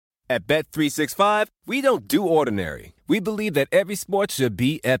At Bet365, we don't do ordinary. We believe that every sport should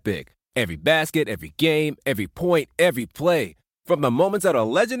be epic. Every basket, every game, every point, every play. From the moments that are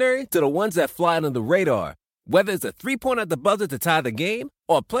legendary to the ones that fly under the radar. Whether it's a three-pointer at the buzzer to tie the game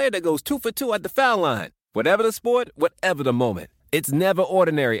or a player that goes 2 for 2 at the foul line. Whatever the sport, whatever the moment. It's never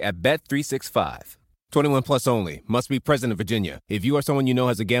ordinary at Bet365. 21 plus only. Must be present in Virginia. If you or someone you know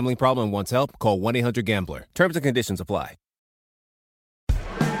has a gambling problem and wants help, call 1-800-GAMBLER. Terms and conditions apply.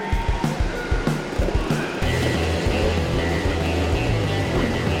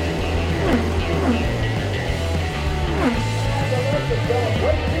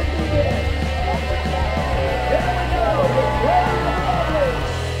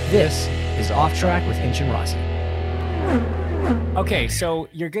 This is Off Track with Hinch and Rossi. Okay, so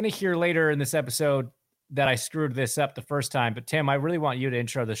you're going to hear later in this episode that I screwed this up the first time, but Tim, I really want you to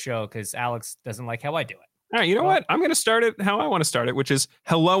intro the show because Alex doesn't like how I do it. All right, you know what? I'm going to start it how I want to start it, which is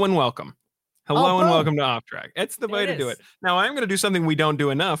hello and welcome. Hello and welcome to Off Track. It's the way to do it. Now, I'm going to do something we don't do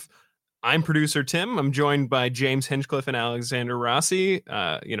enough. I'm producer Tim. I'm joined by James Hinchcliffe and Alexander Rossi.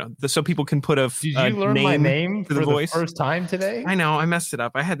 So people can put Did you learn my name for the voice first time today? I know I messed it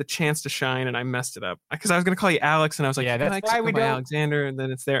up. I had the chance to shine and I messed it up because I was going to call you Alex and I was like, yeah, that's why we don't. Alexander, and then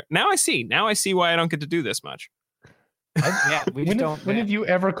it's there. Now I see why I don't get to do this much. We just don't. When have you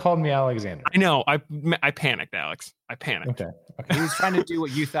ever called me Alexander? I know. I panicked, Alex. I panicked. Okay. He was trying to do what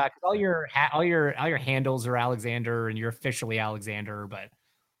you thought. All your handles are Alexander, and you're officially Alexander. But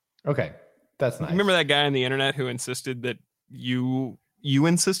okay, that's nice. Remember that guy on the internet who insisted that you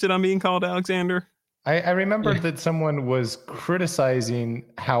insisted on being called Alexander? I remember that someone was criticizing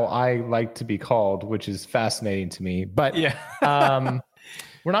how I like to be called, which is fascinating to me. But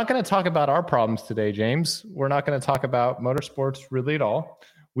we're not going to talk about our problems today, James. We're not going to talk about motorsports really at all.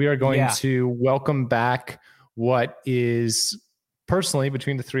 We are going to welcome back what is personally,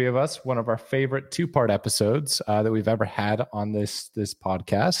 between the three of us, one of our favorite two-part episodes that we've ever had on this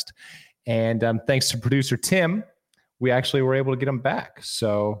podcast. And thanks to producer Tim, we actually were able to get him back.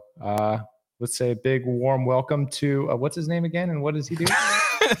 So let's say a big warm welcome to what's his name again, and what does he do?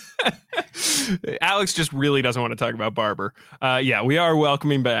 Alex just really doesn't want to talk about Barber. We are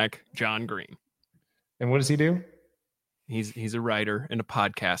welcoming back John Green. And what does he do? He's a writer and a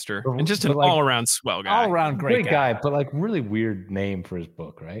podcaster and just an all-around swell guy. All-around great guy. But like really weird name for his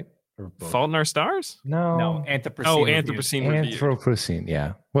book, right? Fault in Our Stars? No. Anthropocene. Oh, Anthropocene Review. Anthropocene,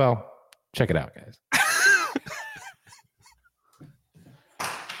 yeah. Well, check it out, guys.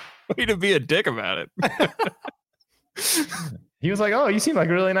 Way to be a dick about it. He was like, "Oh, you seem like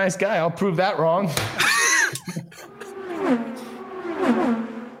a really nice guy. I'll prove that wrong."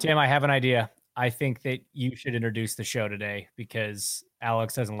 Tim, I have an idea. I think that you should introduce the show today because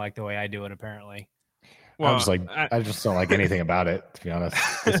Alex doesn't like the way I do it, apparently. Well, I just don't like anything about it, to be honest.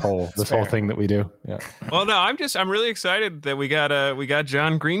 This whole thing that we do. Yeah. Well, no, I'm really excited that we got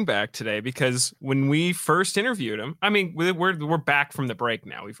John Green back today because when we first interviewed him, I mean, we're back from the break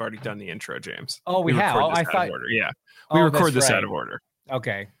now. We've already done the intro, James. Oh, we have. I thought. We record this out of order.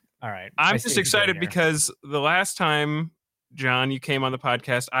 Okay. All right. I'm just excited because the last time, John, you came on the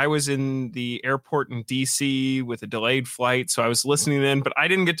podcast, I was in the airport in DC with a delayed flight. So I was listening in, but I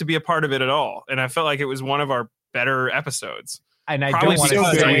didn't get to be a part of it at all. And I felt like it was one of our better episodes. And I Probably don't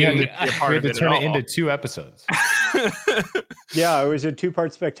want to say we had to turn it into 2 episodes. Yeah, it was a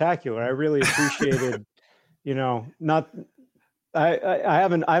 2-part spectacular. I really appreciated, I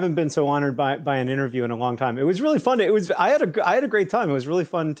haven't been so honored by an interview in a long time. It was really fun. I had a great time. It was really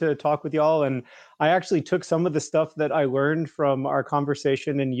fun to talk with y'all, and I actually took some of the stuff that I learned from our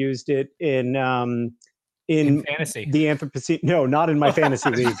conversation and used it in fantasy. The Anthropocene. No, not in my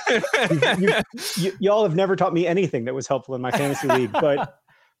fantasy league. Y'all have never taught me anything that was helpful in my fantasy league, but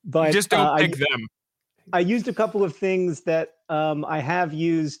you just don't pick them. I used a couple of things that I have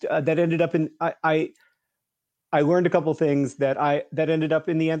used that ended up in I learned a couple things that ended up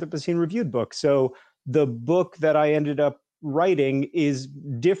in the Anthropocene Reviewed book. So the book that I ended up writing is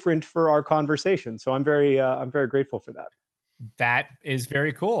different for our conversation. So I'm very grateful for that. That is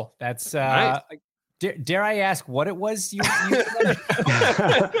very cool. That's nice. Dare I ask what it was you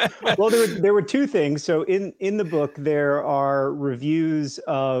Well, there were 2 things. So in the book, there are reviews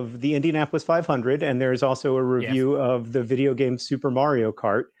of the Indianapolis 500, and there's also a review of the video game Super Mario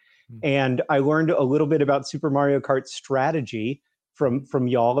Kart. And I learned a little bit about Super Mario Kart strategy from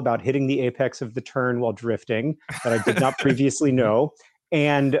y'all about hitting the apex of the turn while drifting that I did not previously know.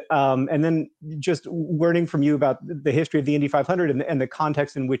 And then just learning from you about the history of the Indy 500 and the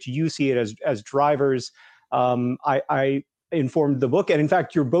context in which you see it as drivers. I informed the book, and in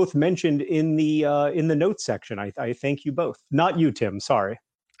fact, you're both mentioned in the notes section. I thank you both. Not you, Tim. Sorry.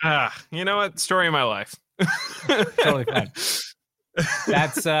 You know what? Story of my life. Totally fine.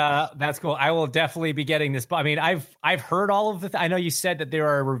 That's cool. I will definitely be getting this. I mean, I've heard all of the. I know you said that there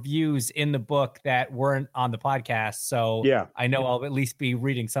are reviews in the book that weren't on the podcast, so yeah, I know I'll at least be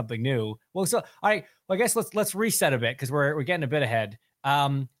reading something new. Well, so all right. Well, I guess let's reset a bit because we're getting a bit ahead.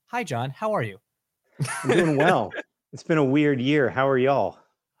 Hi, John. How are you? I'm doing well. It's been a weird year. How are y'all?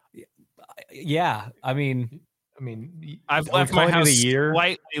 Yeah, I mean, I've left my house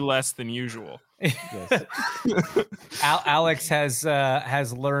slightly less than usual. Yes. Alex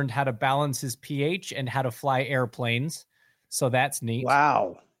has learned how to balance his pH and how to fly airplanes, so that's neat.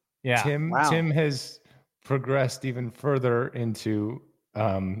 Wow. Yeah. Tim has progressed even further into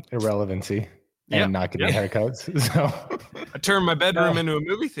irrelevancy and not getting haircuts. So I turned my bedroom into a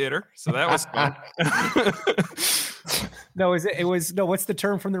movie theater, so that was fun. No, what's the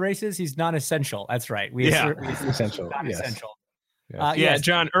term from the races? He's non-essential. That's right. Essential. Non-essential. Yes.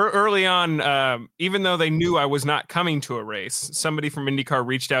 John, early on, even though they knew I was not coming to a race, somebody from IndyCar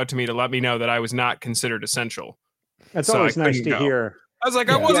reached out to me to let me know that I was not considered essential. That's always nice to hear. I was like,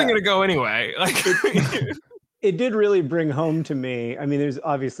 I wasn't going to go anyway. Like, it did really bring home to me. I mean, there's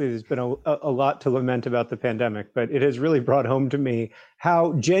been a lot to lament about the pandemic, but it has really brought home to me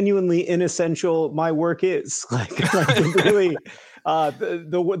how genuinely inessential my work is. Like really,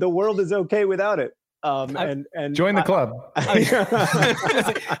 the world is okay without it. And join the club. I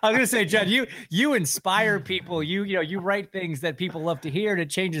was going to say, John, you inspire people. You write things that people love to hear, and it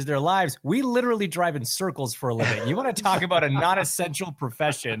changes their lives. We literally drive in circles for a living. You want to talk about a non-essential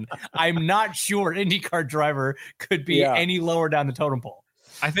profession? I'm not sure IndyCar driver could be any lower down the totem pole.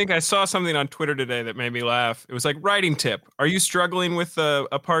 I think I saw something on Twitter today that made me laugh. It was like, writing tip. Are you struggling with a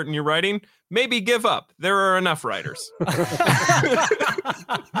part in your writing? Maybe give up. There are enough writers.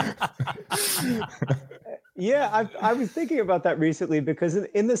 Yeah, I was thinking about that recently because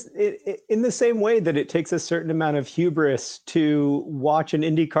in the same way that it takes a certain amount of hubris to watch an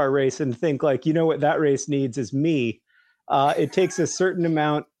IndyCar race and think like, you know what that race needs is me. It takes a certain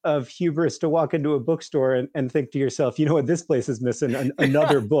amount of hubris to walk into a bookstore and think to yourself, you know what, this place is missing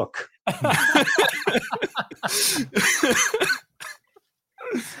another book.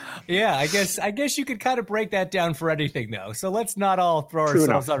 Yeah, I guess you could kind of break that down for anything, though. So let's not all throw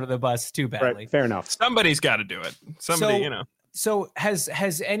ourselves under the bus too badly. Right, fair enough. Somebody's got to do it. Somebody. So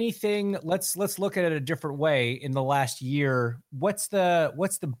has anything? Let's look at it a different way. In the last year, what's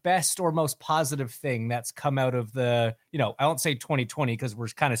the best or most positive thing that's come out of the? I won't say 2020 because we're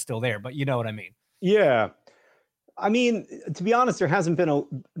kind of still there, but you know what I mean. Yeah. I mean, to be honest, there hasn't been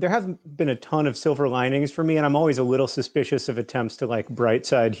a ton of silver linings for me, and I'm always a little suspicious of attempts to like bright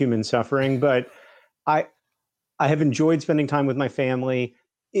side human suffering. But I have enjoyed spending time with my family.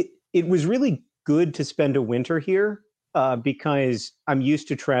 It was really good to spend a winter here because I'm used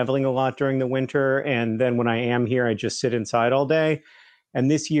to traveling a lot during the winter, and then when I am here, I just sit inside all day.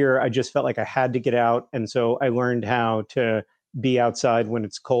 And this year, I just felt like I had to get out, and so I learned how to be outside when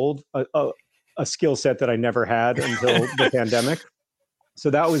it's cold. A skill set that I never had until the pandemic. So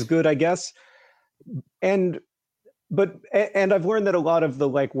that was good, I guess. And I've learned that a lot of the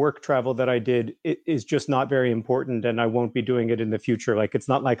like work travel that I did is just not very important, and I won't be doing it in the future. Like, it's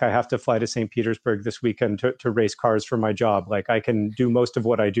not like I have to fly to St. Petersburg this weekend to race cars for my job. Like, I can do most of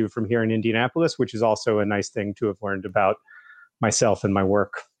what I do from here in Indianapolis, which is also a nice thing to have learned about myself and my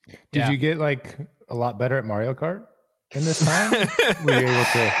work. Did you get like a lot better at Mario Kart in this time? Were you able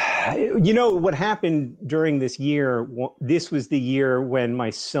to? You know, what happened during this year, this was the year when my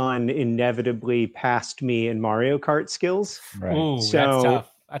son inevitably passed me in Mario Kart skills. Right. Ooh, so that's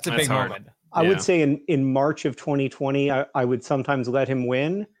tough. That's a big moment. I would say in March of 2020, I would sometimes let him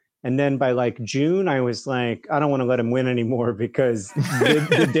win. And then by like June, I was like, I don't want to let him win anymore because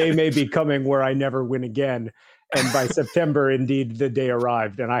the day may be coming where I never win again. And by September, indeed, the day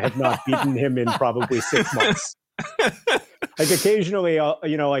arrived. And I have not beaten him in probably 6 months. Like occasionally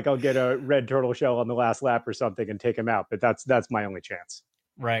I'll get a red turtle shell on the last lap or something and take him out, but that's my only chance.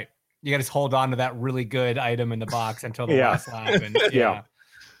 Right. You got to hold on to that really good item in the box until the last lap. And, yeah.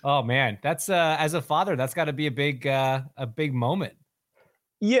 Oh man, that's as a father, that's got to be a big moment.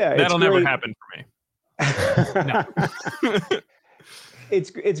 Yeah, that'll never happen for me. No.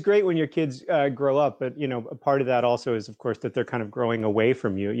 It's great when your kids grow up, but a part of that also is, of course, that they're kind of growing away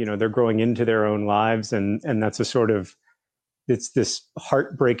from you. They're growing into their own lives, and that's it's this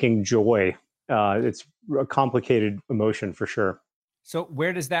heartbreaking joy. It's a complicated emotion for sure. So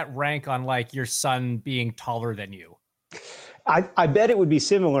where does that rank on like your son being taller than you? I bet it would be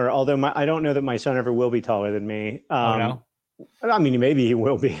similar, although I don't know that my son ever will be taller than me. Oh, no? I mean, maybe he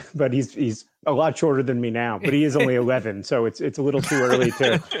will be, but he's a lot shorter than me now. But he is only 11, so it's a little too early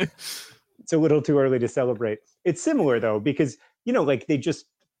to celebrate. It's similar though, because like they just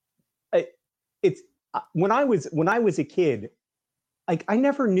it's when I was a kid, like I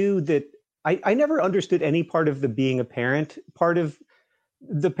never knew that I never understood any part of the being a parent part of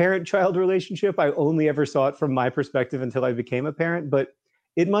the parent-child relationship. I only ever saw it from my perspective until I became a parent. But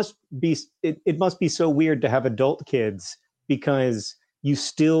it must be so weird to have adult kids, because you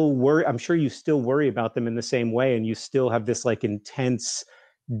still worry. I'm sure you still worry about them in the same way, and you still have this like intense,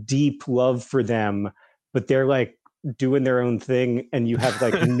 deep love for them, but they're like doing their own thing, and you have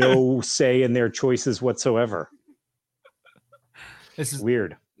like no say in their choices whatsoever. This is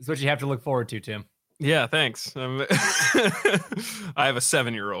weird. It's what you have to look forward to, Tim. Yeah, thanks. I have a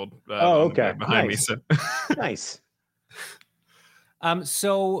 7-year-old. Okay. Behind nice. me. So. Nice.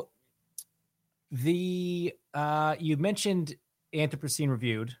 So the you mentioned Anthropocene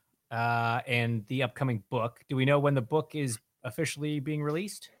Reviewed and the upcoming book. Do we know when the book is officially being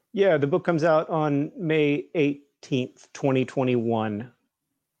released? Yeah, the book comes out on May 18th, 2021.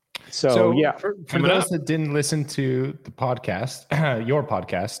 So yeah, for those that didn't listen to the podcast, your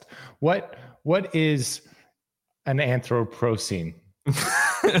podcast, what is an Anthropocene?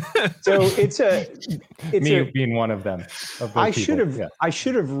 So it's me being one of them. I should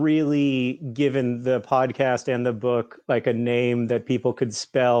have really given the podcast and the book like a name that people could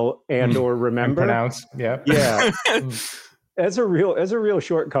spell and or remember. And pronounce. Yeah. Yeah. That's a real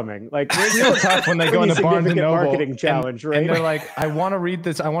shortcoming. Like it's real tough when they go into Barnes and Noble marketing challenge, right? And they're like, I want to read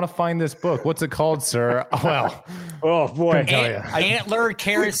this. I want to find this book. What's it called, sir? Well, oh boy, Antler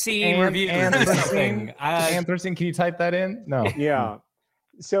Kerosene Review. Anthropocene. Can you type that in? No. Yeah.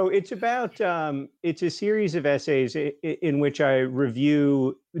 So it's about it's a series of essays in which I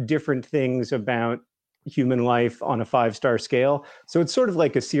review different things about human life on a 5-star scale. So it's sort of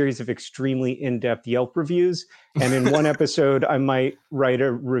like a series of extremely in-depth Yelp reviews. And in one episode, I might write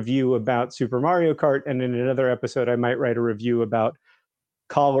a review about Super Mario Kart. And in another episode, I might write a review about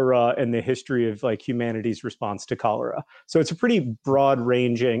cholera and the history of like humanity's response to cholera. So it's a pretty broad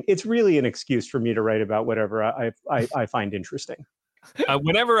ranging. It's really an excuse for me to write about whatever I find interesting.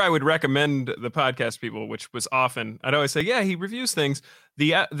 Whenever I would recommend the podcast people, which was often, I'd always say, yeah, he reviews things.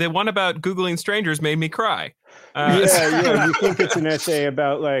 The one about Googling strangers made me cry. Yeah. You think it's an essay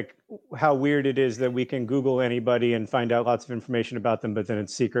about like how weird it is that we can Google anybody and find out lots of information about them, but then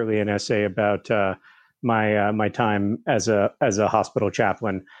it's secretly an essay about my time as a hospital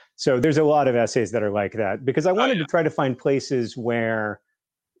chaplain. So there's a lot of essays that are like that, because I wanted to try to find places where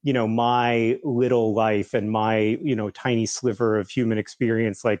my little life and my, tiny sliver of human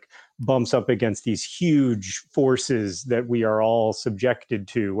experience, like bumps up against these huge forces that we are all subjected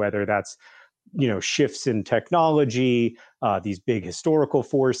to, whether that's, shifts in technology, these big historical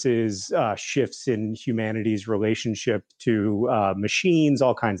forces, shifts in humanity's relationship to machines,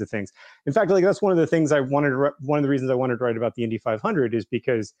 all kinds of things. In fact, like that's one of the reasons I wanted to write about the Indy 500 is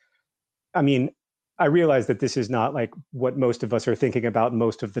because, I realize that this is not like what most of us are thinking about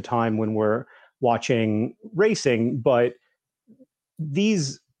most of the time when we're watching racing, but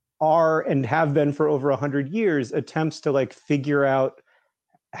these are and have been for over 100 years attempts to like figure out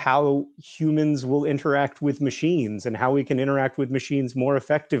how humans will interact with machines and how we can interact with machines more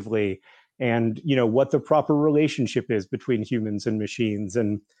effectively, and what the proper relationship is between humans and machines.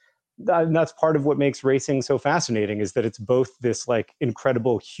 And that's part of what makes racing so fascinating, is that it's both this like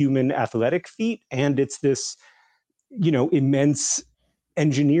incredible human athletic feat and it's this, immense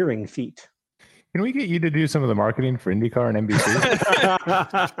engineering feat. Can we get you to do some of the marketing for IndyCar and NBC?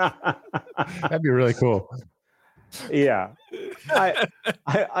 That'd be really cool. Yeah. I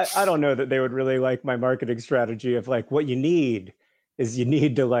don't know that they would really like my marketing strategy of like, what you need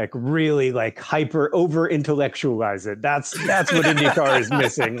to like really like over intellectualize it. That's what IndyCar is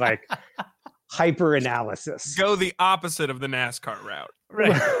missing, like hyper analysis. Go the opposite of the NASCAR route.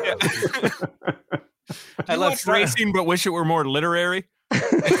 Right. Yeah. I love racing, but wish it were more literary.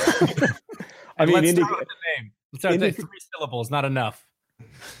 I mean, let's start with the name. Let's start with 3 syllables, not enough.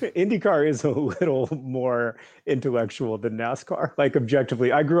 IndyCar is a little more intellectual than NASCAR. Like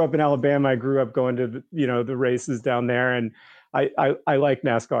objectively, I grew up in Alabama. I grew up going to the races down there, and I like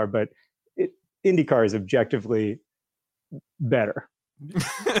NASCAR, but IndyCar is objectively better.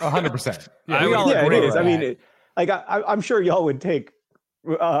 100%. Yeah, it is. I mean, I'm sure y'all would take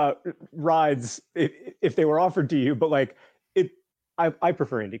rides if they were offered to you, but like I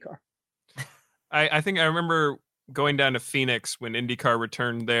prefer IndyCar. I think I remember going down to Phoenix when IndyCar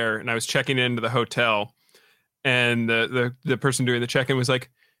returned there, and I was checking into the hotel, and the person doing the check-in was like,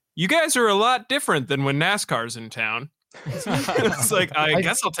 "You guys are a lot different than when NASCAR's in town." It's like, I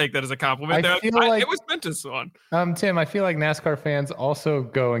guess I'll take that as a compliment. It was meant as one. Tim, I feel like NASCAR fans also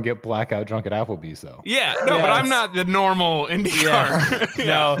go and get blackout drunk at Applebee's, though. Yeah, no, but I'm not the normal IndyCar.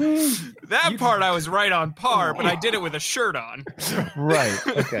 No, that part I was right on par, but I did it with a shirt on. Right.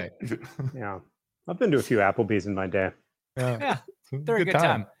 Okay. Yeah, I've been to a few Applebee's in my day. Yeah, they're a good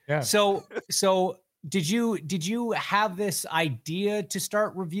time. Yeah. So did you have this idea to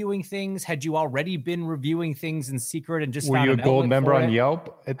start reviewing things? Had you already been reviewing things in secret and just were you a gold member on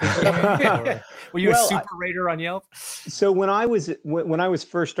Yelp at this time? Were you a super rater on Yelp? So when I was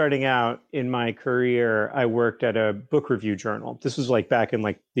first starting out in my career, I worked at a book review journal. This was like back in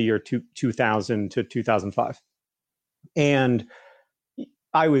like the year 2000 to 2005, and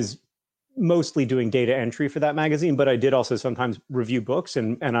I was mostly doing data entry for that magazine, but I did also sometimes review books,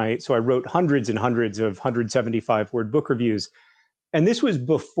 and I wrote hundreds and hundreds of 175 word book reviews. And this was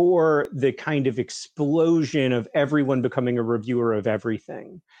before the kind of explosion of everyone becoming a reviewer of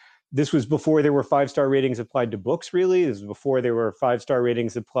everything. This was before there were 5-star ratings applied to books, really. This was before there were 5-star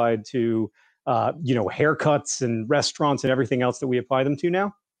ratings applied to haircuts and restaurants and everything else that we apply them to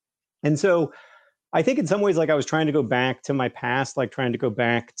now. And so I think in some ways, like I was trying to go back to my past, like trying to go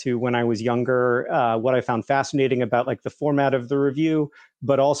back to when I was younger, what I found fascinating about like the format of the review,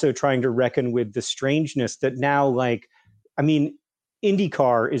 but also trying to reckon with the strangeness that now, like, I mean,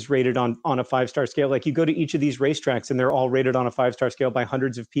 IndyCar is rated on a 5-star scale. Like you go to each of these racetracks and they're all rated on a 5-star scale by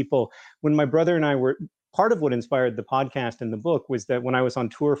hundreds of people. When my brother and I were, part of what inspired the podcast and the book was that when I was on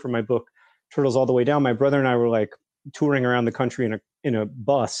tour for my book, Turtles All the Way Down, my brother and I were like touring around the country in a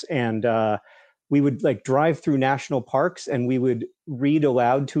bus, and we would like drive through national parks and we would read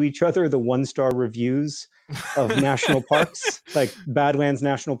aloud to each other the 1-star reviews of national parks, like Badlands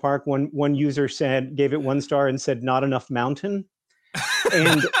National Park. One user gave it 1 star and said, "Not enough mountain."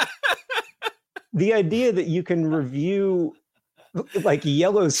 And the idea that you can review like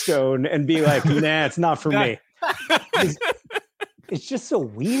Yellowstone and be like, nah, it's not for me. It's just so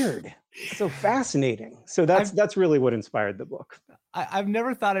weird. So fascinating. So that's really what inspired the book. I've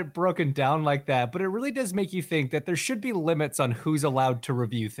never thought it broken down like that, but it really does make you think that there should be limits on who's allowed to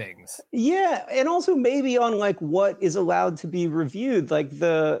review things. Yeah, and also maybe on like what is allowed to be reviewed. Like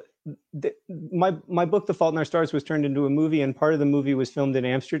my book, The Fault in Our Stars, was turned into a movie, and part of the movie was filmed in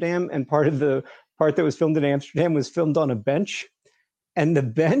Amsterdam, and part that was filmed in Amsterdam was filmed on a bench, and the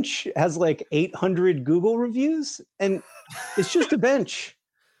bench has like 800 Google reviews, and it's just a bench.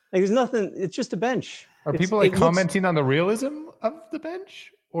 Like there's nothing. It's just a bench. Are people like commenting on the realism of the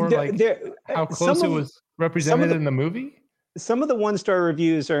bench, or like how close it was represented in the movie? Some of the 1-star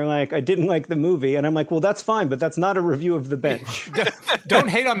reviews are like, "I didn't like the movie," and I'm like, "Well, that's fine, but that's not a review of the bench." Don't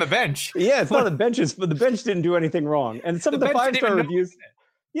hate on the bench. Yeah, it's not the benches, but the bench didn't do anything wrong. And some of the 5-star reviews,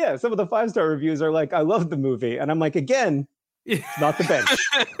 some of the 5-star reviews are like, "I love the movie," and I'm like, again, it's not the bench.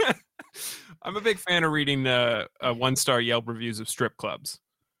 I'm a big fan of reading 1-star Yelp reviews of strip clubs.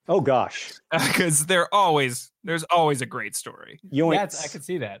 Oh gosh, because there's always a great story. Yeah, I could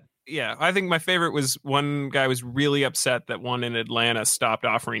see that. Yeah, I think my favorite was one guy was really upset that one in Atlanta stopped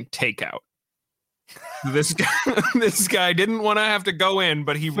offering takeout. This guy didn't want to have to go in,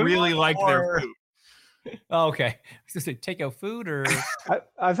 but he really liked their food. Oh, okay. I was going to say takeout food, or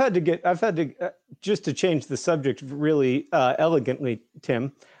I've had to just to change the subject really elegantly,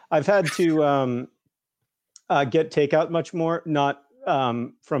 Tim. I've had to get takeout much more, not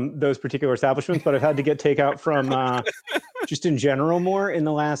from those particular establishments, but I've had to get takeout from just in general more in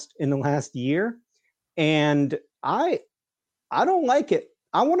the last year, and I don't like it.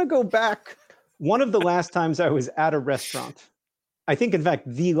 I want to go back. One of the last times I was at a restaurant, I think in fact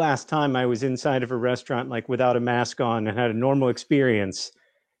the last time I was inside of a restaurant like without a mask on and had a normal experience,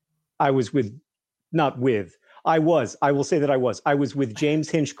 I was with I will say that I was with James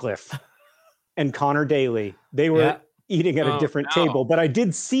Hinchcliffe and Connor Daly. They were eating at a different table, but I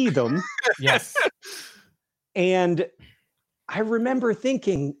did see them. Yes. And I remember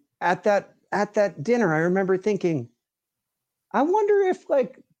thinking at that dinner, I wonder if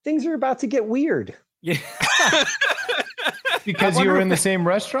like things are about to get weird. Yeah. Because you were in the same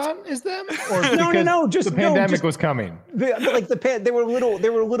restaurant as them, or no, just the pandemic was coming. There were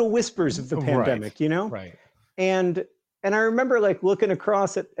little whispers of the pandemic, right. Right. And I remember like looking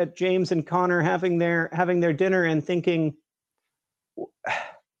across at James and Connor having their dinner and thinking,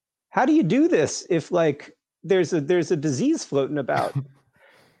 how do you do this if like there's a disease floating about?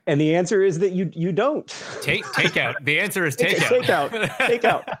 And the answer is that you don't. Takeout. The answer is takeout.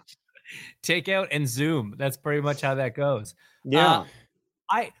 Takeout. Takeout and Zoom. That's pretty much how that goes. Yeah.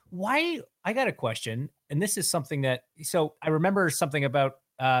 I got a question, and this is something that, so I remember something about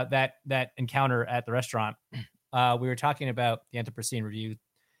that encounter at the restaurant. we were talking about the Anthropocene review,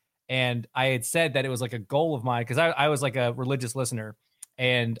 and I had said that it was like a goal of mine because I was like a religious listener,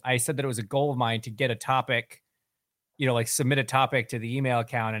 and I said that it was a goal of mine to get a topic, like submit a topic to the email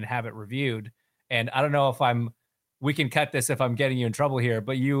account and have it reviewed. And I don't know if we can cut this if I'm getting you in trouble here,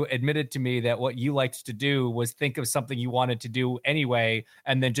 but you admitted to me that what you liked to do was think of something you wanted to do anyway,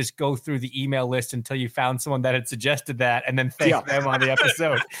 and then just go through the email list until you found someone that had suggested that, and then thank them on the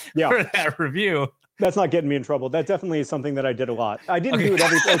episode for that review. That's not getting me in trouble. That definitely is something that I did a lot. I didn't do it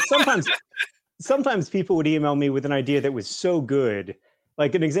every like sometimes people would email me with an idea that was so good.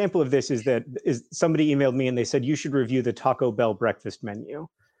 Like an example of this is somebody emailed me and they said, you should review the Taco Bell breakfast menu.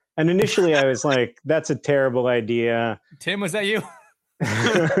 And initially I was like, that's a terrible idea. Tim, was that you?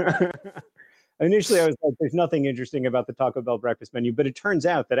 Initially I was like, there's nothing interesting about the Taco Bell breakfast menu, but it turns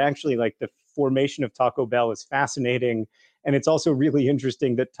out that actually like the formation of Taco Bell is fascinating. And it's also really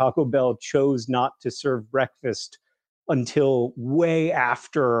interesting that Taco Bell chose not to serve breakfast until way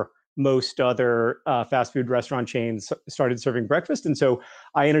after most other fast food restaurant chains started serving breakfast. And so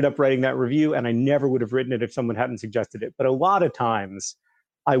I ended up writing that review, and I never would have written it if someone hadn't suggested it. But a lot of times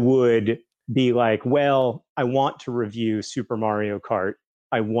I would be like, well, I want to review Super Mario Kart.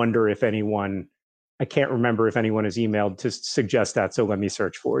 I wonder if I can't remember if anyone has emailed to suggest that. So let me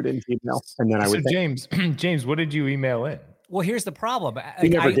search for it in email. And then I would James, what did you email in? Well, here's the problem.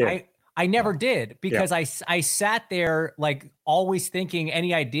 I never did because I sat there like always thinking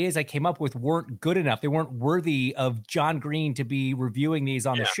any ideas I came up with weren't good enough. They weren't worthy of John Green to be reviewing these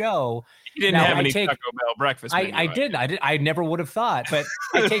on the show. You didn't have any Taco Bell breakfast menu. I did. I never would have thought, but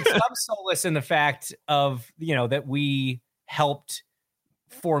I take some solace in the fact of, that we helped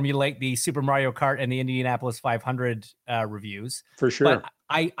formulate the Super Mario Kart and the Indianapolis 500 reviews. For sure. But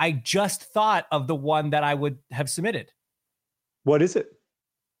I just thought of the one that I would have submitted. What is it?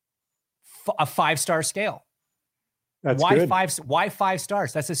 A 5-star scale. That's why good. Why 5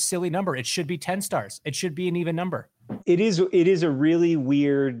 stars? That's a silly number. It should be 10 stars. It should be an even number. It is a really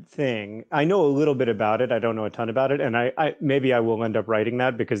weird thing. I know a little bit about it. I don't know a ton about it, and I maybe I will end up writing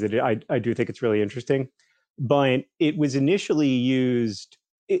that because I do think it's really interesting. But it was initially used.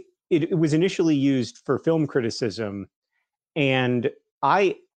 It was initially used for film criticism, and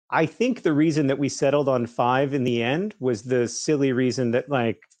I think the reason that we settled on 5 in the end was the silly reason that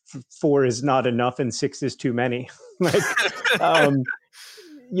like 4 is not enough and 6 is too many. Like,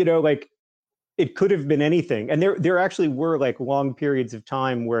 like it could have been anything. And there actually were like long periods of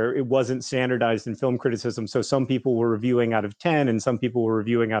time where it wasn't standardized in film criticism. So some people were reviewing out of 10 and some people were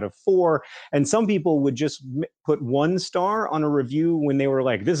reviewing out of 4. And some people would just put 1 star on a review when they were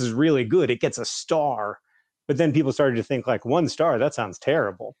like, this is really good. It gets a star. But then people started to think like 1 star, that sounds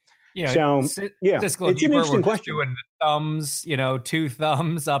terrible. It's an interesting question. Doing thumbs, 2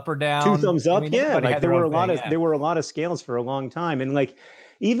 thumbs up or down. 2 thumbs up, like there were a lot of scales for a long time, and like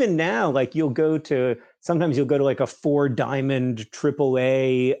even now, like sometimes you'll go to like a 4-diamond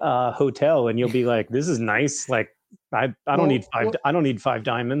AAA hotel, and you'll be like, this is nice. Like I don't need 5. I don't need 5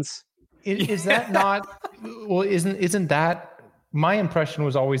 diamonds. Is that not? Well, isn't that my impression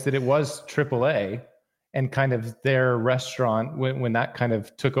was always that it was AAA. And kind of their restaurant, when that kind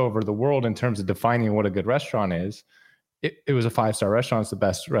of took over the world in terms of defining what a good restaurant is, it was a 5-star restaurant. It's the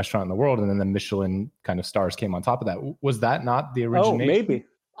best restaurant in the world. And then the Michelin kind of stars came on top of that. Was that not the origination? Oh, maybe.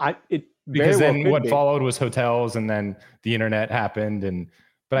 Because then what followed was hotels, and then the internet happened.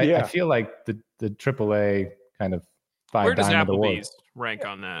 But I feel like the AAA kind of 5 Where does diamond award. Applebee's rank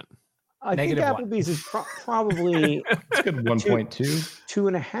on that? I think Applebee's is probably it's good 1.2,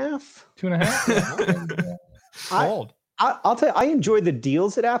 2.5. 2.5. Old. I'll tell you, I enjoy the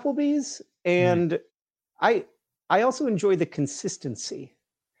deals at Applebee's, and I also enjoy the consistency.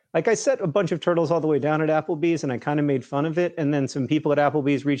 Like I set a bunch of turtles all the way down at Applebee's, and I kind of made fun of it. And then some people at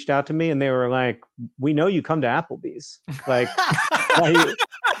Applebee's reached out to me, and they were like, "We know you come to Applebee's. Like, why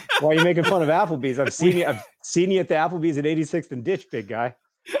are you making fun of Applebee's? I've seen you at the Applebee's at 86th and Ditch, big guy."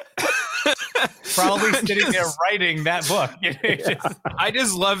 Probably sitting there writing that book. I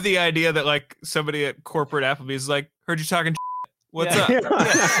just love the idea that like somebody at corporate Applebee's is like, heard you talking what's up?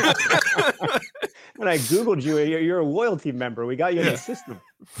 When I Googled you, you're a loyalty member. We got you in the system.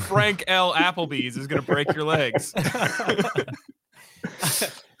 Frank L. Applebee's is going to break your legs.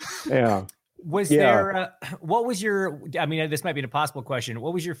 Yeah. What was your, I mean, this might be an impossible question.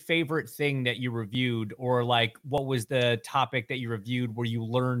 What was your favorite thing that you reviewed, or like, what was the topic that you reviewed where you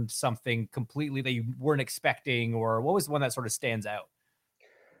learned something completely that you weren't expecting, or what was the one that sort of stands out?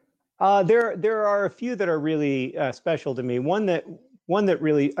 There are a few that are really special to me. One that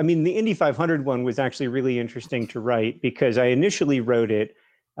really, I mean, the Indy 500 one was actually really interesting to write because I initially wrote it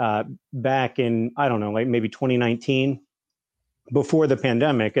back in, I don't know, like maybe 2019, before the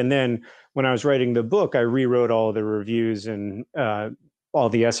pandemic. And then when I was writing the book, I rewrote all the reviews and all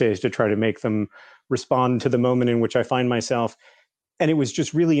the essays to try to make them respond to the moment in which I find myself. And it was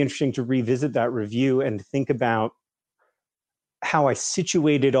just really interesting to revisit that review and think about how I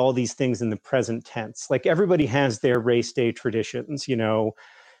situated all these things in the present tense. Like everybody has their race day traditions, you know,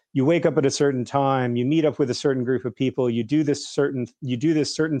 you wake up at a certain time, you meet up with a certain group of people, you do this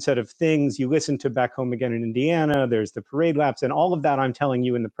certain set of things, you listen to Back Home Again in Indiana, there's the parade laps, and all of that I'm telling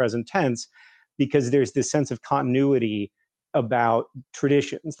you in the present tense, because there's this sense of continuity about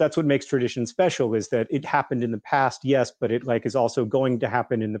traditions. That's what makes tradition special, is that it happened in the past, yes, but it like is also going to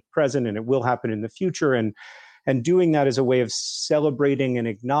happen in the present, and it will happen in the future. And doing that as a way of celebrating and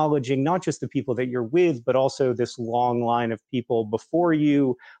acknowledging not just the people that you're with, but also this long line of people before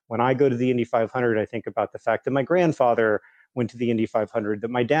you. When I go to the Indy 500, I think about the fact that my grandfather went to the Indy 500,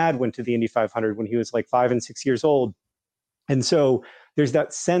 that my dad went to the Indy 500 when he was like 5 and 6 years old. And so there's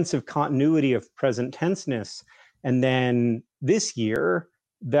that sense of continuity of present tenseness. And then this year,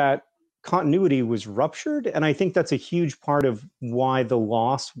 that continuity was ruptured. And I think that's a huge part of why the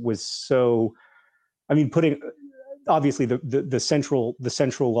loss was so, I mean, obviously the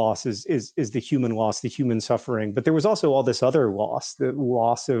central loss is the human loss, the human suffering, but there was also all this other loss, the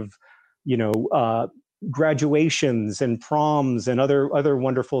loss of, you know, graduations and proms and other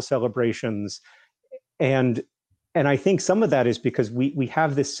wonderful celebrations, and I think some of that is because we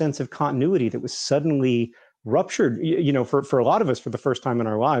have this sense of continuity that was suddenly ruptured, you know, for a lot of us for the first time in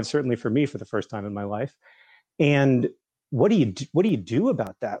our lives, certainly for me for the first time in my life. And what do you do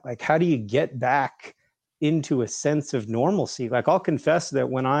about that? Like, how do you get back into a sense of normalcy? Like, I'll confess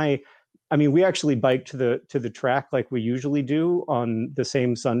that when I mean, we actually biked to the track like we usually do on the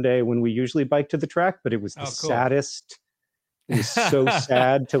same Sunday when we usually bike to the track, but it was the saddest. It was so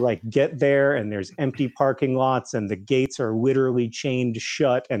sad to like get there and there's empty parking lots and the gates are literally chained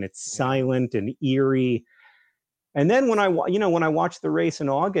shut and it's silent and eerie. And then when I watched the race in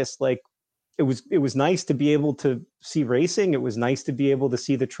August, like it was nice to be able to see racing. It was nice to be able to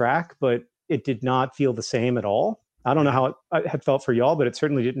see the track, but it did not feel the same at all. I don't know how it had felt for y'all, but it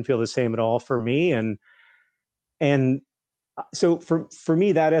certainly didn't feel the same at all for me. And so for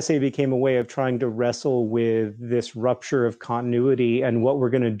me, that essay became a way of trying to wrestle with this rupture of continuity and what we're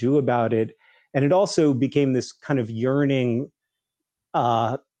going to do about it. And it also became this kind of yearning,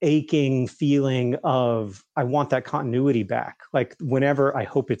 aching feeling of, I want that continuity back. Like whenever, I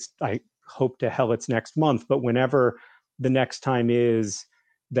hope to hell it's next month, but whenever the next time is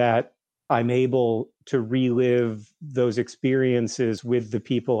that I'm able to relive those experiences with the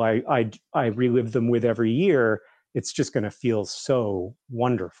people I relive them with every year, it's just going to feel so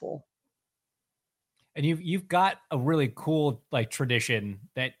wonderful. And you've got a really cool like tradition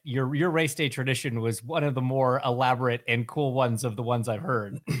that your race day tradition was one of the more elaborate and cool ones of the ones I've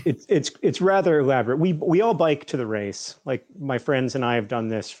heard. It's rather elaborate. We all bike to the race. Like my friends and I have done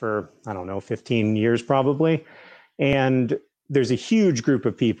this for, I don't know, 15 years probably. And there's a huge group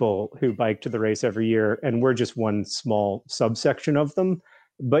of people who bike to the race every year, and we're just one small subsection of them.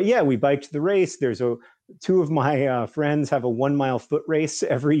 But yeah, we bike to the race. Two of my friends have a 1 mile foot race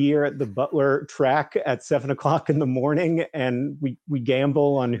every year at the Butler track at 7 o'clock in the morning, and we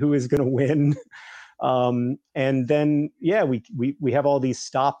gamble on who is going to win. And then yeah, we have all these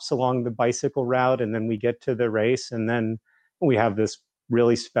stops along the bicycle route, and then we get to the race, and then we have this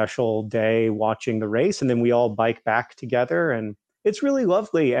really special day watching the race, and then we all bike back together, and it's really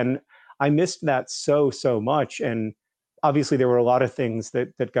lovely. And I missed that so much. And obviously there were a lot of things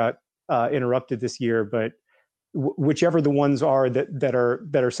that got interrupted this year, but whichever the ones are that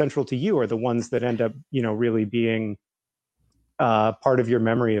are central to you are the ones that end up, you know, really being part of your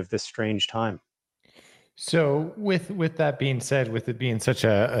memory of this strange time. So with that being said, with it being such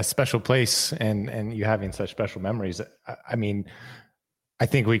a special place and you having such special memories, I mean, I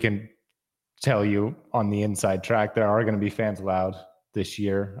think we can tell you on the inside track, there are going to be fans allowed this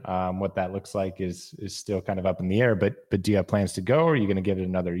year. What that looks like is still kind of up in the air, but do you have plans to go, or are you going to give it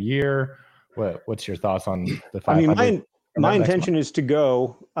another year? What's your thoughts on the 500? I mean, my intention is to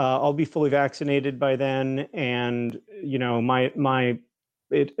go. I'll be fully vaccinated by then. And, you know, my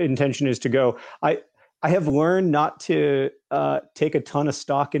intention is to go. I have learned not to take a ton of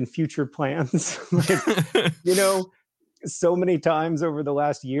stock in future plans. Like, you know, so many times over the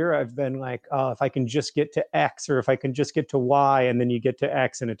last year, I've been like, oh, if I can just get to X, or if I can just get to Y, and then you get to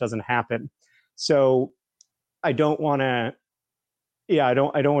X and it doesn't happen. So I don't want to, I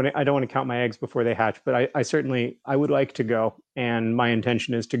don't want to count my eggs before they hatch, but I would like to go. And my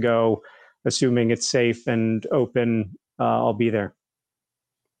intention is to go, assuming it's safe and open. I'll be there.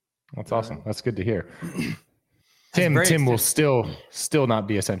 That's awesome. That's good to hear. Tim will still not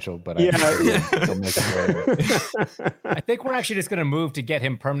be essential, but yeah. I think we're actually just going to move to get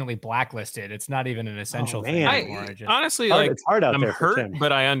him permanently blacklisted. It's not even an essential thing anymore. Honestly, it's hard out I'm there hurt,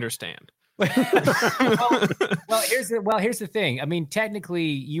 but I understand. well, here's the thing. I mean, technically,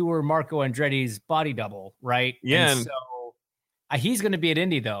 you were Marco Andretti's body double, right? Yeah. And so he's going to be at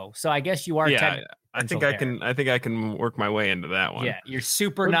Indy though. So I guess you are. Yeah, I think I can work my way into that one. Yeah, you're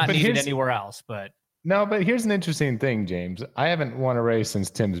super not needed anywhere else, but. No, but here's an interesting thing, James. I haven't won a race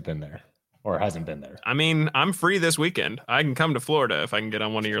since Tim's been there or hasn't been there. I mean, I'm free this weekend. I can come to Florida if I can get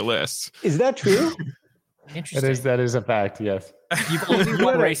on one of your lists. Is that true? Interesting. That is a fact, yes. You've only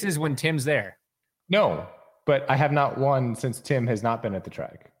won races when Tim's there. No, but I have not won since Tim has not been at the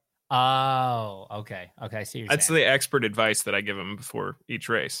track. Oh, okay. Okay, I see. That's the expert advice that I give him before each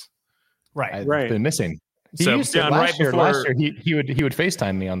race. Right. I've been missing. Last year he would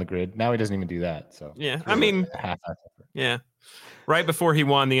FaceTime me on the grid. Now he doesn't even do that. So yeah, I mean, right before he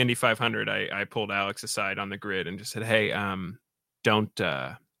won the Indy 500, I pulled Alex aside on the grid and just said, "Hey, don't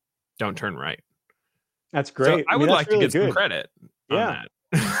turn right." That's great. So I would like to get some credit. Yeah, on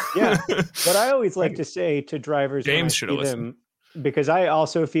that. Yeah. But I always like to say to drivers, James should have listened, because I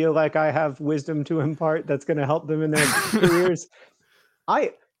also feel like I have wisdom to impart that's going to help them in their careers.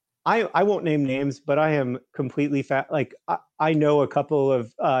 I won't name names, but I am completely like I know a couple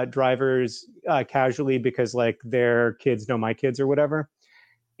of drivers casually because like their kids know my kids or whatever.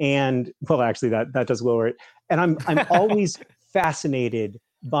 And well, actually that does lower it. And I'm always fascinated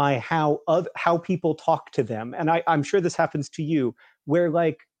by how people talk to them. And I'm sure this happens to you, where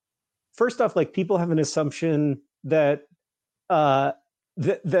like, first off, like people have an assumption that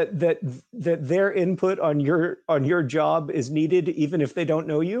that their input on your job is needed even if they don't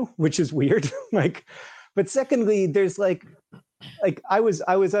know you, which is weird. Like, but secondly, there's like I was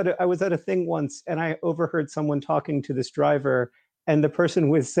at a thing once and I overheard someone talking to this driver, and the person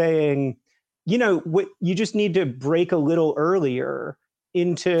was saying, you know, what you just need to brake a little earlier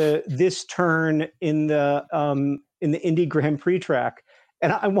into this turn in the Indy Grand Prix track.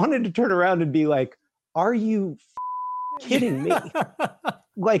 And I wanted to turn around and be like, are you kidding me?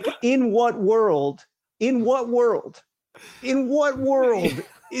 Like, in what world is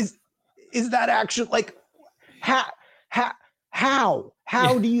that actually, like, how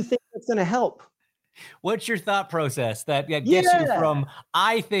do you think that's going to help? What's your thought process that gets you from,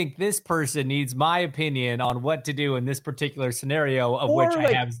 I think this person needs my opinion on what to do in this particular scenario of which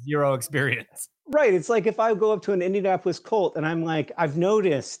I have zero experience? Right. It's like if I go up to an Indianapolis Colt and I'm like, I've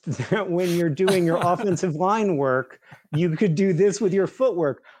noticed that when you're doing your offensive line work, you could do this with your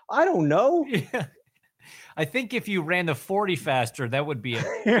footwork. I don't know. Yeah. I think if you ran the 40 faster, that would be a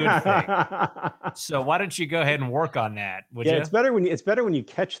good thing. So why don't you go ahead and work on that? Would you? It's better when you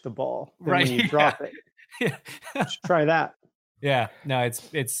catch the ball than when you drop it. Yeah. Try that. Yeah, no,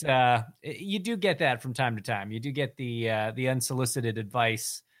 it's you do get that from time to time. You do get the unsolicited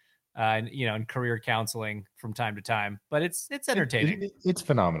advice, in career counseling from time to time, but it's entertaining. It's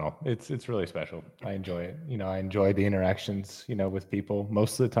phenomenal. It's really special. I enjoy it. I enjoy the interactions, with people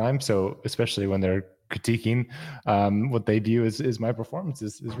most of the time. So especially when they're critiquing what they view as my performance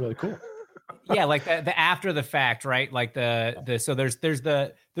is really cool. Yeah, like the after the fact, right? Like so there's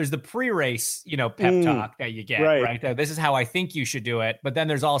the pre-race, pep talk that you get, right? This is how I think you should do it. But then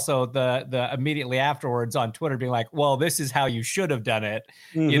there's also the immediately afterwards on Twitter being like, well, this is how you should have done it,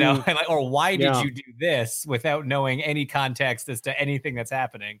 or why did you do this, without knowing any context as to anything that's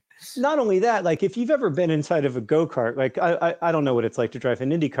happening. Not only that, like if you've ever been inside of a go-kart, like I don't know what it's like to drive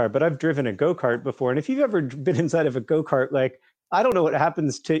an Indy car, but I've driven a go-kart before. And if you've ever been inside of a go-kart, like, I don't know what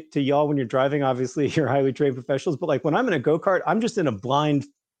happens to y'all when you're driving. Obviously, you're highly trained professionals, but like when I'm in a go-kart, I'm just in a blind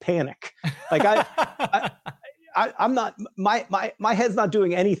panic. Like I'm not, my head's not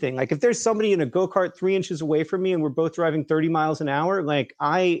doing anything. Like if there's somebody in a go-kart 3 inches away from me and we're both driving 30 miles an hour, like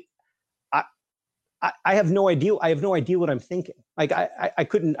I have no idea. I have no idea what I'm thinking. Like I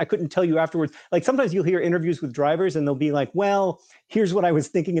couldn't tell you afterwards. Like sometimes you'll hear interviews with drivers and they'll be like, well, here's what I was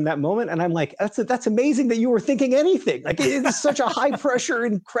thinking in that moment. And I'm like, that's amazing that you were thinking anything. Like it's such a high pressure,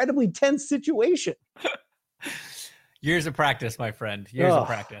 incredibly tense situation. Years of practice, my friend. Years of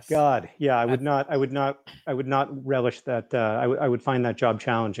practice. God. Yeah. I would not relish that. I would find that job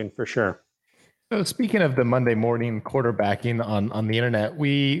challenging for sure. So speaking of the Monday morning quarterbacking on the internet,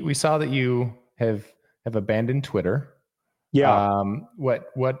 we saw that you have abandoned Twitter. Yeah. What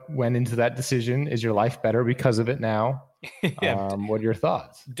went into that decision? Is your life better because of it now? Yeah. What are your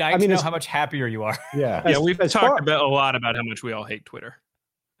thoughts? I know how much happier you are. Yeah. We've talked a lot about how much we all hate Twitter.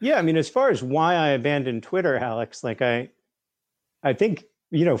 Yeah. I mean, as far as why I abandoned Twitter, Alex, like I think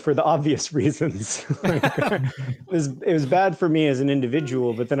for the obvious reasons. it was bad for me as an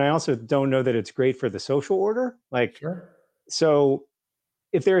individual, but then I also don't know that it's great for the social order. So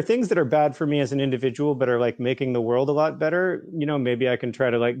if there are things that are bad for me as an individual, but are like making the world a lot better, maybe I can try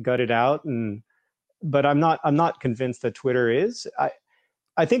to like gut it out. But I'm not convinced that Twitter is.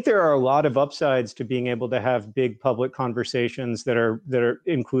 I think there are a lot of upsides to being able to have big public conversations that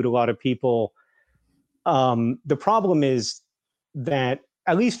include a lot of people. The problem is that,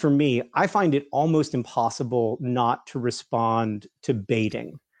 at least for me, I find it almost impossible not to respond to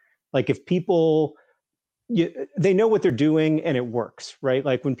baiting. Like if people, they know what they're doing and it works, right?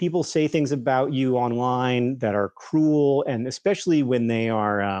 Like when people say things about you online that are cruel, and especially when they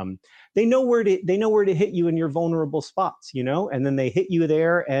are, they know where to hit you in your vulnerable spots, and then they hit you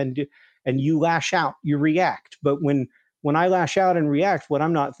there and you lash out, you react. But when I lash out and react, what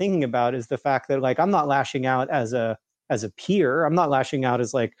I'm not thinking about is the fact that like, I'm not lashing out as a peer. I'm not lashing out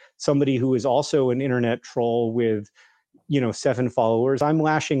as like somebody who is also an internet troll with, 7 followers. I'm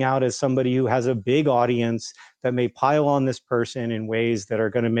lashing out as somebody who has a big audience that may pile on this person in ways that are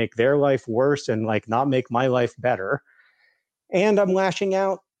going to make their life worse and like not make my life better. And I'm lashing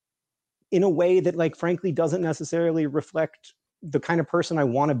out in a way that like, frankly, doesn't necessarily reflect the kind of person I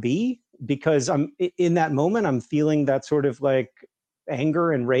want to be, because I'm in that moment, I'm feeling that sort of like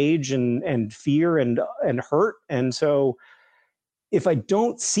anger and rage and fear and hurt. And so if I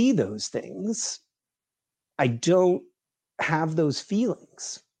don't see those things, I don't have those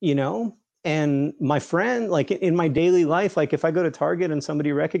feelings, and my friend, like in my daily life, like if I go to Target and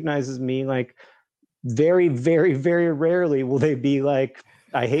somebody recognizes me, like very, very, very rarely will they be like,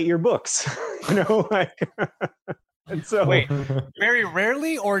 I hate your books, like, and so wait, very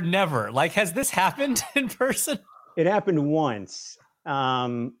rarely or never? Like, has this happened in person? It happened once.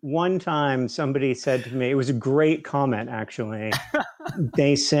 One time somebody said to me, it was a great comment, actually.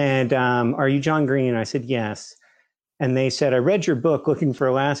 They said, are you John Green? I said, yes. And they said, I read your book, Looking for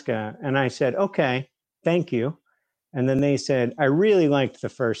Alaska. And I said, okay, thank you. And then they said, I really liked the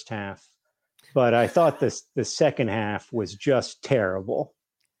first half, but I thought the second half was just terrible.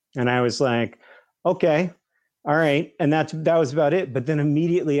 And I was like, okay, all right. And that was about it. But then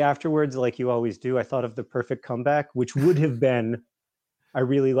immediately afterwards, like you always do, I thought of the perfect comeback, which would have been, I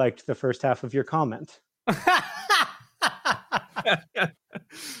really liked the first half of your comment.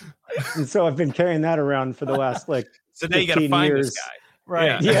 And so I've been carrying that around for the last like so now you got to find years. this guy.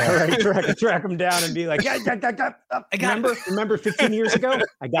 Right. Yeah, right. Track him down and be like, remember 15 years ago?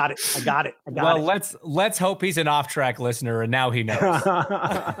 I got it. Well, let's hope he's an off-track listener and now he knows.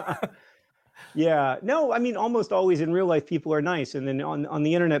 Yeah. No, I mean, almost always in real life, people are nice. And then on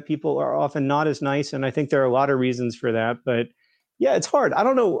the internet, people are often not as nice. And I think there are a lot of reasons for that. But yeah, it's hard. I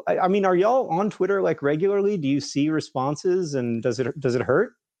don't know. I mean, are y'all on Twitter like regularly? Do you see responses and does it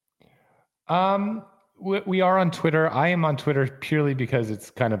hurt? We are on Twitter. I am on Twitter purely because it's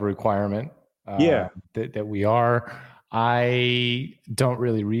kind of a requirement. That we are. I don't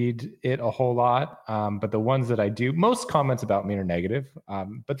really read it a whole lot, but the ones that I do, most comments about me are negative.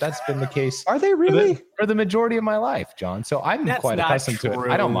 But that's been the case. Are they really? For the majority of my life, John. So I'm quite accustomed to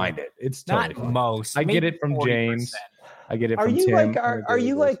it. I don't mind it. It's totally not fine. Most. I get it from 40%. James. I get it from you Tim. Like, are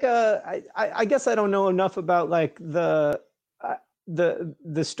you like I guess I don't know enough about like the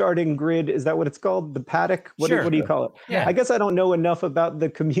starting grid. Is that what it's called? The paddock? What do you call it? Yeah. I guess I don't know enough about the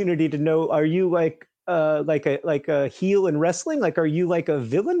community to know. Are you like a heel in wrestling? Like, are you like a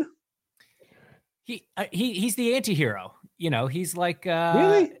villain? He's the anti-hero. He's like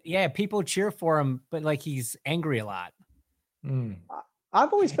really? Yeah, people cheer for him, but like he's angry a lot.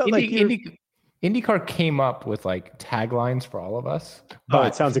 I've always felt IndyCar came up with like taglines for all of us. But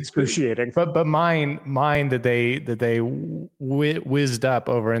it sounds excruciating. But mine that they whizzed up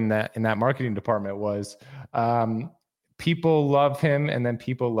over in that marketing department was people love him and then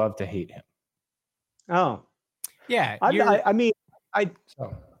people love to hate him. Oh, yeah. I'll tell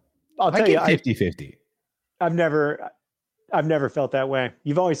you, 50-50. I've never felt that way.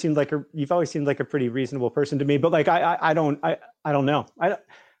 You've always seemed like a pretty reasonable person to me. But like I don't know.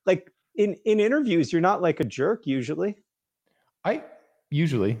 Like in interviews, you're not like a jerk usually.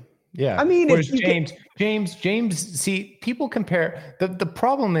 Yeah. I mean, whereas James, see, people compare the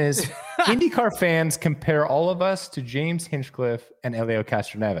problem is IndyCar fans compare all of us to James Hinchcliffe and Helio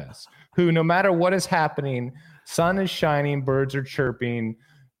Castroneves, who no matter what is happening, sun is shining, birds are chirping,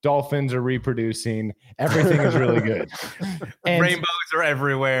 dolphins are reproducing, everything is really good. And rainbows are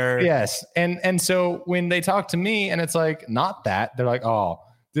everywhere. Yes. And so when they talk to me and it's like, not that, they're like, oh,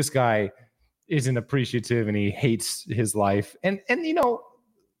 this guy isn't appreciative and he hates his life. And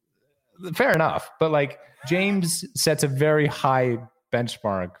fair enough. But like James sets a very high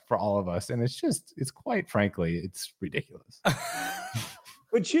benchmark for all of us. And it's quite frankly, it's ridiculous.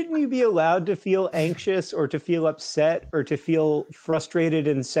 But shouldn't you be allowed to feel anxious or to feel upset or to feel frustrated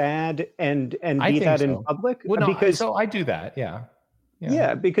and sad and be that in public? Well, no, because so I do that. Yeah.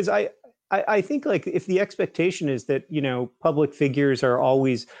 Yeah, because I think like if the expectation is that, public figures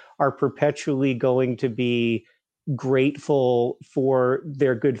are perpetually going to be grateful for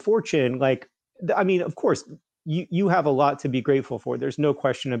their good fortune, like, I mean, of course, you have a lot to be grateful for. There's no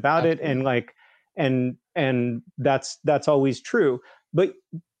question about it. And like, and that's always true. But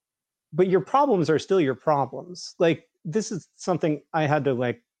your problems are still your problems. Like, this is something I had to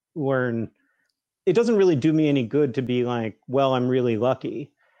like learn. It doesn't really do me any good to be like, well, I'm really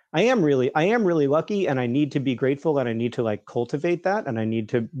lucky. I am really lucky, and I need to be grateful, and I need to like cultivate that, and I need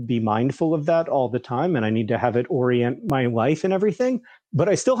to be mindful of that all the time, and I need to have it orient my life and everything. But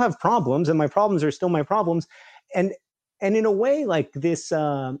I still have problems, and my problems are still my problems. And in a way, like this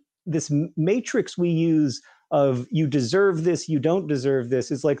matrix we use of you deserve this, you don't deserve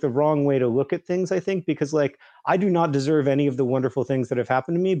this, is like the wrong way to look at things, I think, because like I do not deserve any of the wonderful things that have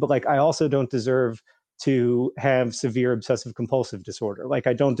happened to me, but like I also don't deserve to have severe obsessive compulsive disorder. Like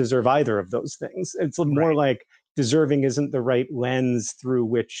I don't deserve either of those things. It's more like deserving isn't the right lens through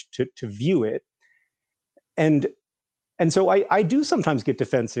which to view it. And so I do sometimes get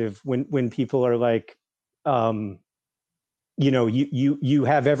defensive when people are like, you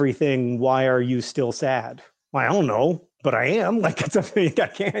have everything, why are you still sad? Well, I don't know, but I am. Like, it's I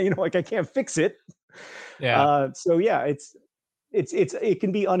can't, I can't fix it. Yeah. So yeah, it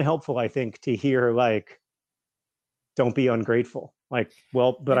can be unhelpful, I think, to hear like, don't be ungrateful. Like,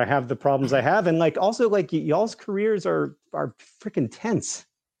 well, but I have the problems I have, and like also like y'all's careers are freaking tense.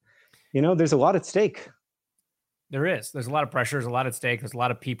 There's a lot at stake. There's a lot of pressure. There's a lot at stake. There's a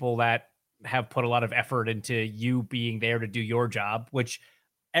lot of people that have put a lot of effort into you being there to do your job, which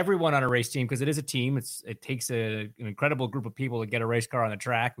everyone on a race team, because it is a team, it takes an incredible group of people to get a race car on the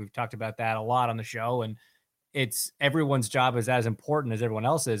track. We've talked about that a lot on the show, and it's everyone's job is as important as everyone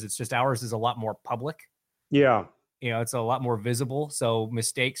else's. It's just ours is a lot more public. Yeah. It's a lot more visible. So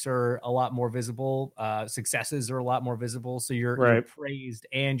mistakes are a lot more visible. Successes are a lot more visible. So you're praised,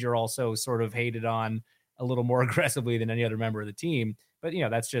 and you're also sort of hated on a little more aggressively than any other member of the team. But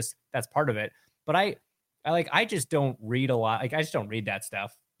that's part of it. But I just don't read a lot. Like, I just don't read that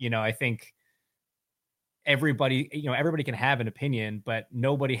stuff. I think everybody can have an opinion, but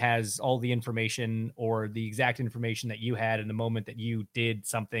nobody has all the information or the exact information that you had in the moment that you did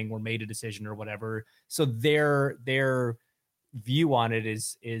something or made a decision or whatever. So their view on it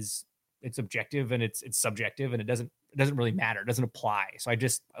is it's objective and it's subjective, and it doesn't really matter. It doesn't apply. So I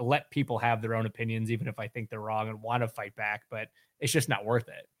let people have their own opinions, even if I think they're wrong and want to fight back, but it's just not worth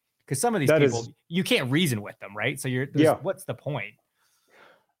it. Because some of these people, you can't reason with them, right? So what's the point?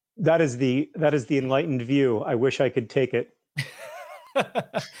 That is the enlightened view. I wish I could take it.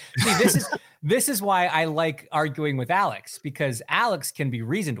 See, this is why I like arguing with Alex, because Alex can be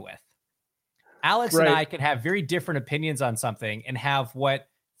reasoned with. Alex and I can have very different opinions on something and have what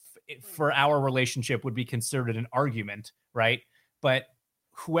for our relationship would be considered an argument, right? But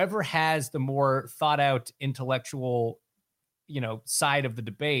whoever has the more thought out intellectual side of the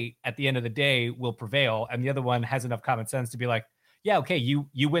debate at the end of the day will prevail, and the other one has enough common sense to be like, yeah, okay, you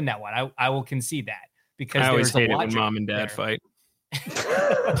win that one. I will concede that, because I always hate it when mom and dad fight.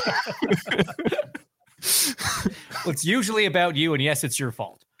 Well, it's usually about you, and yes, it's your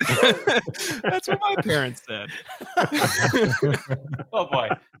fault. That's what my parents said. Oh boy,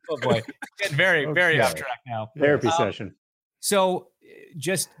 getting very off track now. Therapy session. So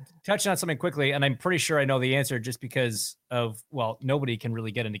just touching on something quickly, and I'm pretty sure I know the answer just because of, well, nobody can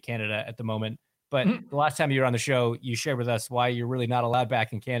really get into Canada at the moment. But the last time you were on the show, you shared with us why you're really not allowed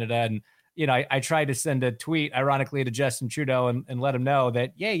back in Canada. And, I tried to send a tweet, ironically, to Justin Trudeau and let him know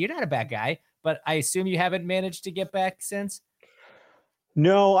that, yeah, you're not a bad guy, but I assume you haven't managed to get back since?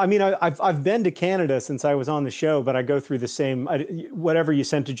 No, I mean, I've been to Canada since I was on the show, but I go through the same, whatever you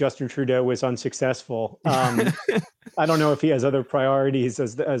sent to Justin Trudeau was unsuccessful. I don't know if he has other priorities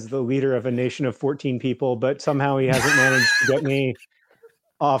as the leader of a nation of 14 people, but somehow he hasn't managed to get me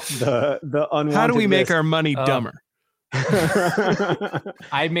off the unwanted. How do we make list. our money dumber?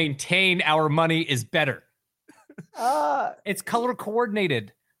 I maintain our money is better. It's color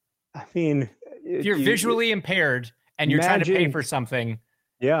coordinated. I mean, if you're visually impaired and you're trying to pay for something.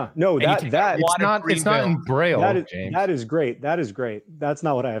 Yeah, no, it's not in Braille. That is great. That's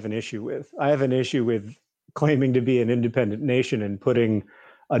not what I have an issue with. I have an issue with claiming to be an independent nation and putting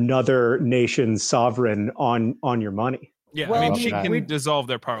another nation's sovereign on your money. Yeah, well, I mean, she can dissolve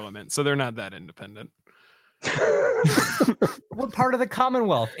their parliament, so they're not that independent. We're part of the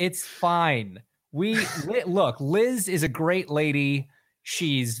Commonwealth. It's fine. Look, Liz is a great lady.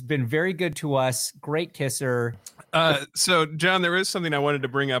 She's been very good to us. Great kisser. So, John, there is something I wanted to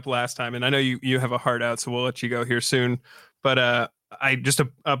bring up last time, and I know you have a heart out, so we'll let you go here soon. But I just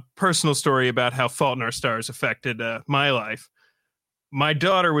a personal story about how Fault in Our Stars affected my life. My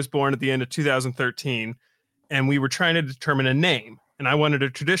daughter was born at the end of 2013, and we were trying to determine a name. And I wanted a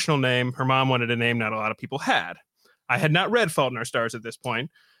traditional name. Her mom wanted a name not a lot of people had. I had not read Fault in Our Stars at this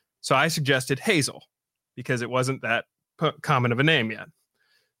point, so I suggested Hazel because it wasn't that common of a name yet.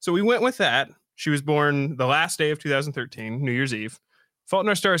 So we went with that. She was born the last day of 2013, New Year's Eve. Fault in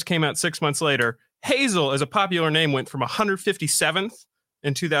Our Stars came out 6 months later. Hazel, as a popular name, went from 157th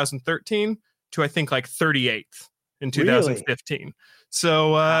in 2013 to I think like 38th in 2015. Really?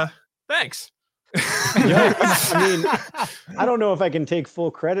 So thanks. Yeah, I mean, I don't know if I can take full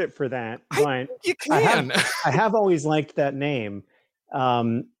credit for that, but you can. I have always liked that name.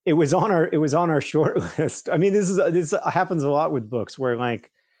 It was on our short list. I mean, this happens a lot with books where like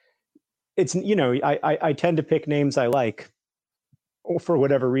it's, you know, I tend to pick names I like for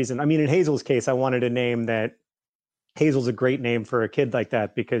whatever reason. I mean, in Hazel's case, I wanted a name that Hazel's a great name for a kid like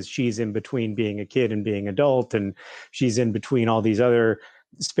that because she's in between being a kid and being adult, and she's in between all these other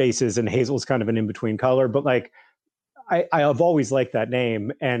spaces, and Hazel's kind of an in-between color. But like I've always liked that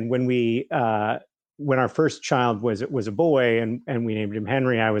name. And when when our first child was a boy and we named him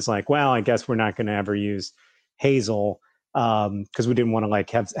Henry, I was like, well, I guess we're not going to ever use Hazel because we didn't want to like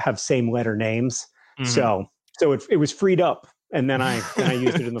have same letter names. Mm-hmm. So it was freed up. And then I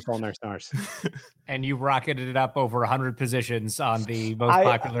used it in the Fault in Our Stars. And you rocketed it up over 100 positions on the most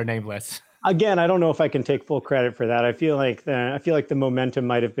popular name list. Again, I don't know if I can take full credit for that. I feel like the momentum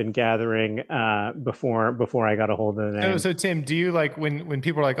might have been gathering before I got a hold of the name. So Tim, do you like when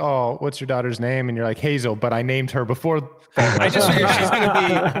people are like, "Oh, what's your daughter's name?" and you're like Hazel, but I named her before. I just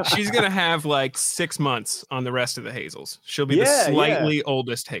figured she's gonna have like 6 months on the rest of the Hazels. She'll be the slightly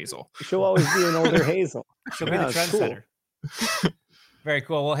oldest Hazel. She'll always be an older Hazel. She'll be the trendsetter. Cool. Very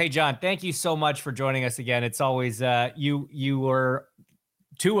cool. Well, hey John, thank you so much for joining us again. It's always you were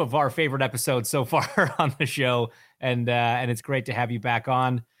two of our favorite episodes so far on the show, and it's great to have you back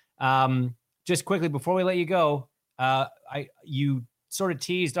on. Just quickly before we let you go, you sort of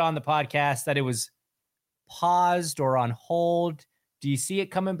teased on the podcast that it was paused or on hold. Do you see it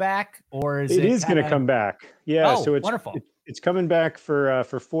coming back, or is it going to come back? Yeah, so it's wonderful. It's coming back for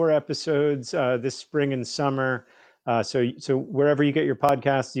 4 episodes this spring and summer. So wherever you get your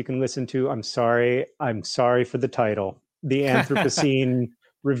podcasts, you can listen to. I'm sorry for the title, The Anthropocene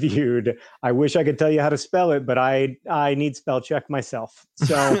Reviewed. I wish I could tell you how to spell it, but I need spell check myself.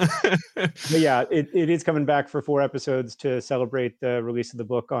 So, but yeah, it is coming back for 4 episodes to celebrate the release of the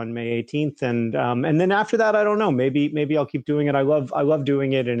book on May 18th, and then after that, I don't know. Maybe I'll keep doing it. I love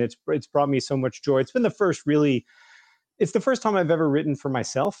doing it, and it's brought me so much joy. It's been the first time I've ever written for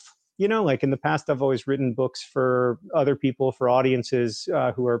myself. You know, like in the past, I've always written books for other people, for audiences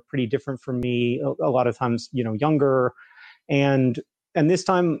who are pretty different from me. A lot of times, you know, younger, and this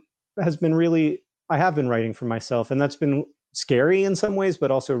time has been I have been writing for myself, and that's been scary in some ways,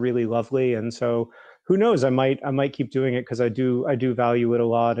 but also really lovely. And so, who knows? I might keep doing it because I do value it a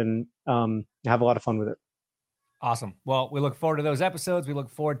lot and have a lot of fun with it. Awesome. Well, we look forward to those episodes. We look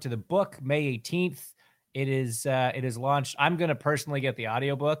forward to the book, May 18th. It is launched. I'm going to personally get the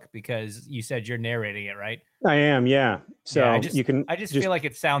audiobook because you said you're narrating it, right? I am. Yeah. So yeah, I just feel like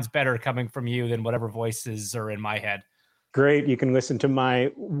it sounds better coming from you than whatever voices are in my head. Great. You can listen to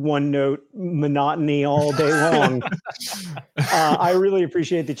my one note monotony all day long. I really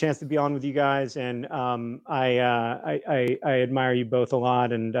appreciate the chance to be on with you guys. And I admire you both a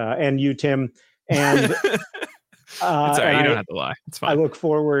lot, and you, Tim. And it's all right. You don't have to lie. It's fine. I look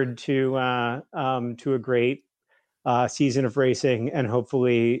forward to a great season of racing, and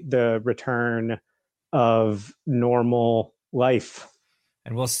hopefully the return of normal life.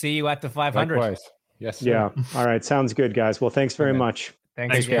 And we'll see you at the 500. Likewise. Yes. Sir. Yeah. All right. Sounds good, guys. Well, thanks very much.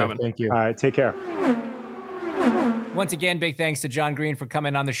 Thanks for coming. Thank you. All right. Take care. Once again, big thanks to John Green for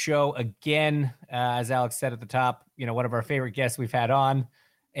coming on the show again. As Alex said at the top, you know, one of our favorite guests we've had on.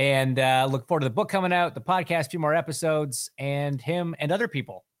 And look forward to the book coming out, the podcast, 2 more episodes, and him and other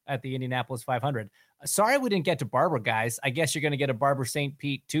people at the Indianapolis 500. Sorry we didn't get to Barbara, guys. I guess you're going to get a Barbara St.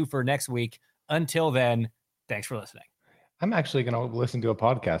 Pete 2 for next week. Until then, thanks for listening. I'm actually going to listen to a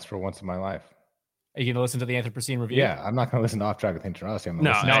podcast for once in my life. Are you going to listen to the Anthropocene Review? Yeah, I'm not going to listen to Off Track with Hinch and Rossi.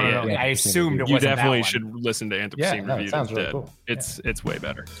 No. I assumed it wasn't that one. You definitely should listen to Anthropocene Review. It sounds really cool. It's way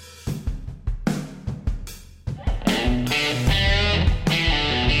better.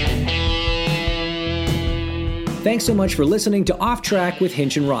 Thanks so much for listening to Off Track with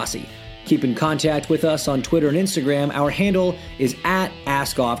Hinch and Rossi. Keep in contact with us on Twitter and Instagram. Our handle is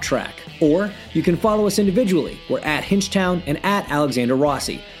 @AskOffTrack. Or you can follow us individually. We're @Hinchtown and @Alexander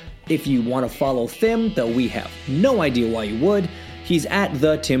Rossi. If you want to follow Tim, though we have no idea why you would, he's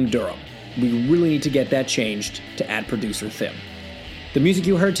 @TheTimDurham. We really need to get that changed to @ProducerThim. The music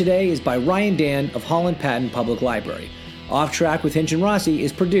you heard today is by Ryan Dan of Holland Patton Public Library. Off Track with Hinch and Rossi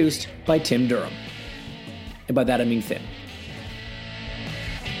is produced by Tim Durham. And by that I mean Tim.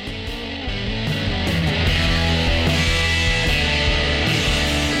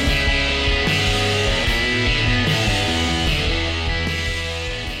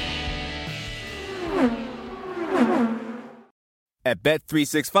 At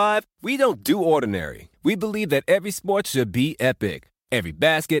Bet365, we don't do ordinary. We believe that every sport should be epic. Every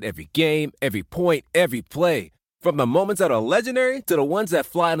basket, every game, every point, every play. From the moments that are legendary to the ones that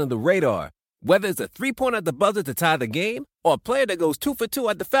fly under the radar. Whether it's a three-pointer at the buzzer to tie the game or a player that goes 2 for 2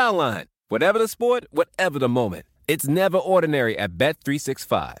 at the foul line. Whatever the sport, whatever the moment. It's never ordinary at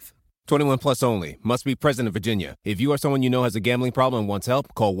Bet365. 21 plus only. Must be present in Virginia. If you or someone you know has a gambling problem and wants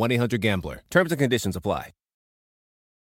help, call 1-800-GAMBLER. Terms and conditions apply.